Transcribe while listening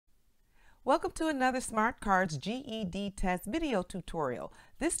Welcome to another Smart Cards GED Test video tutorial.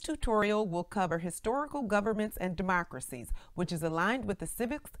 This tutorial will cover historical governments and democracies, which is aligned with the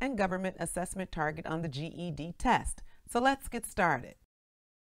civics and government assessment target on the GED test. So let's get started.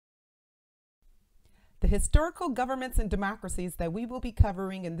 The historical governments and democracies that we will be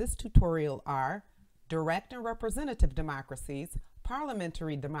covering in this tutorial are direct and representative democracies,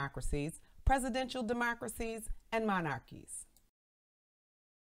 parliamentary democracies, presidential democracies, and monarchies.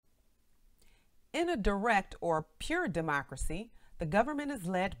 In a direct or pure democracy, the government is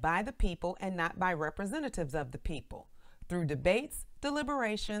led by the people and not by representatives of the people. Through debates,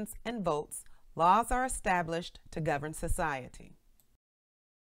 deliberations, and votes, laws are established to govern society.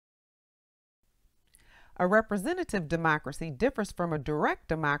 A representative democracy differs from a direct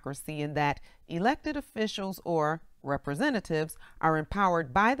democracy in that elected officials or representatives are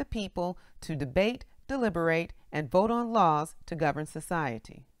empowered by the people to debate, deliberate, and vote on laws to govern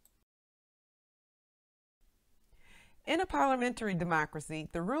society. In a parliamentary democracy,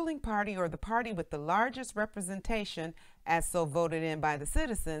 the ruling party or the party with the largest representation, as so voted in by the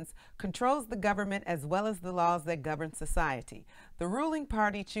citizens, controls the government as well as the laws that govern society. The ruling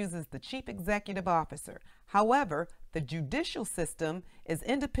party chooses the chief executive officer. However, the judicial system is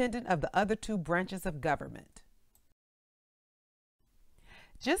independent of the other two branches of government.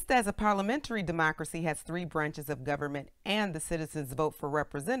 Just as a parliamentary democracy has three branches of government and the citizens vote for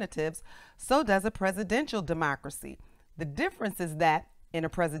representatives, so does a presidential democracy. The difference is that in a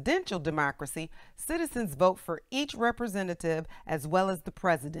presidential democracy, citizens vote for each representative as well as the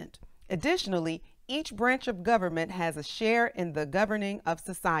president. Additionally, each branch of government has a share in the governing of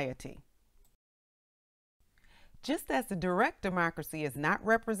society. Just as a direct democracy is not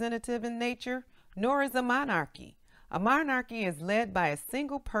representative in nature, nor is a monarchy. A monarchy is led by a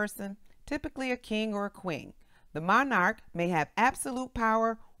single person, typically a king or a queen. The monarch may have absolute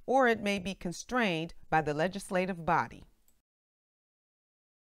power or it may be constrained by the legislative body.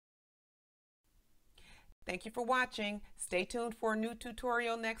 Thank you for watching. Stay tuned for a new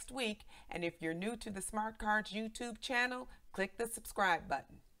tutorial next week. And if you're new to the Smart Cards YouTube channel, click the subscribe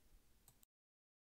button.